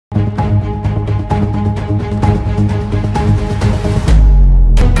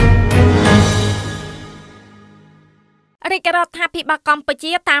ករដ្ឋាភិបាលកម្ពុ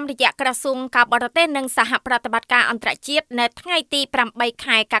ជាតាមរយៈក្រសួងការបរទេសនិងសហប្រតិបត្តិការអន្តរជាតិនៅថ្ងៃទី8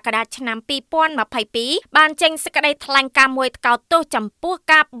ខែកក្កដាឆ្នាំ2022បានចេញសេចក្តីថ្លែងការណ៍មួយថ្កោលទោសចំពោះ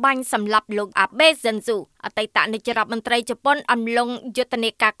ការបាញ់សម្លាប់លោកអាបេស៊ិនស៊ូអតីតនាយករដ្ឋមន្ត្រីជប៉ុនអំឡុងយុទ្ធនា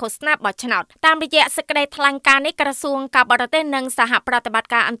ការឃោសនាបោះឆ្នោតតាមរយៈសេចក្តីថ្លែងការណ៍នេះក្រសួងការបរទេសនិងសហប្រតិបត្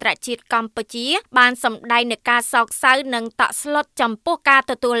តិការអន្តរជាតិកម្ពុជាបានសម្ដែងនូវការសោកសៅនិងតក់ស្លុតចំពោះការ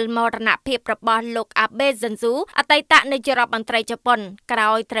ទទួលមរណភាពរបស់លោកអាបេស៊ិនស៊ូអតីតនាយករដ្ឋមន្ត្រីជប៉ុនក្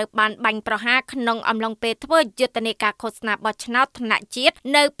រោយត្រូវបានបាញ់ប្រហារក្នុងអំឡុងពេលធ្វើយុទ្ធនាការឃោសនាបោះឆ្នោតថ្នាក់ជាតិ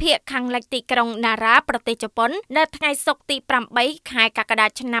នៅភាគខាងលិចទីក្រុងណារ៉ាប្រទេសជប៉ុននៅថ្ងៃសុក្រទី8ខែកក្កដា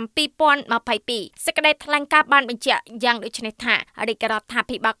ឆ្នាំ2022សេចក្តីថ្លែងការណ៍បានបញ្ជាក់យ៉ាងដូចនេះថារាជរដ្ឋា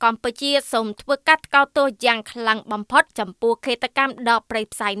ភិបាលកម្ពុជាសូមធ្វើការថ្កោលទោសយ៉ាងខ្លាំងបំផុតចំពោះឃាតកម្មដ៏ព្រៃ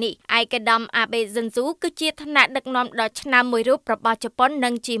ផ្សៃនេះឯកឧត្តមអាបេស៊ិនស៊ូគឺជាឋានៈដឹកនាំដ៏ឆ្នើមមួយរូបរបស់ជប៉ុននិ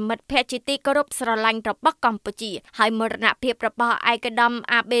ងជាមិត្តភក្តិជាទីគោរពស្រឡាញ់របស់កម្ពុជាហើយមរណភាពរបស់ឯកឧត្តម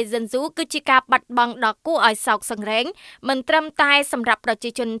អាបេស៊ិនស៊ូគឺជាការបាត់បង់ដ៏គួរឲ្យសោកសង្រេងមិនត្រឹមតែសម្រាប់ប្រជា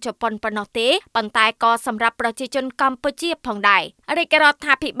ជនជប៉ុនប៉ុណ្ណោះទេប៉ុន្តែក៏សម្រាប់ប្រជាជនកម្ពុជាផងដែររាជរដ្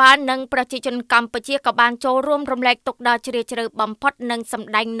ឋាភិបាលនិងប្រជាជនកម្ពុជាក៏បានចូលរួមរំលែកទុក្ខដ៏ជ្រាលជ្រៅបំផុតនិងសម្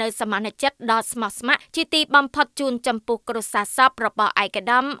ដែងនូវសមានចិត្តដ៏ស្មោះស្ម័គ្រជាទីបំផុតជូនចំពោះគ្រួសារសពរបស់ឯកឧត្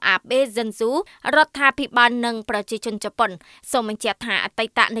តមអាបេស៊ិនស៊ូរដ្ឋាភិបាលនិងប្រជាជនជប៉ុនសូមបញ្ជាក់ថាអតី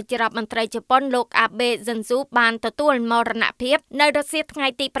តនាយករដ្ឋមន្ត្រីជប៉ុនលោកអាបេស៊ិនស៊ូបានទទួលមរណភាពនៅរសៀលថ្ងៃ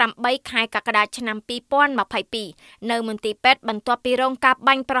ទី8ខែកក្កដាឆ្នាំ2022នៅមន្ទីរពេទ្យបន្ទាប់ពីរងការ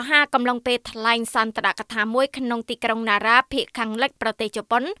បាញ់ប្រហារកំឡុងពេលថ្លែងសន្ទរកថាមួយក្នុងទីក្រុងណារ៉ាភាគខាងលិចប្រទេសជ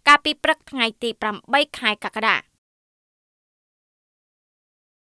ប៉ុនកាលពីព្រឹកថ្ងៃទី8ខែកក្កដា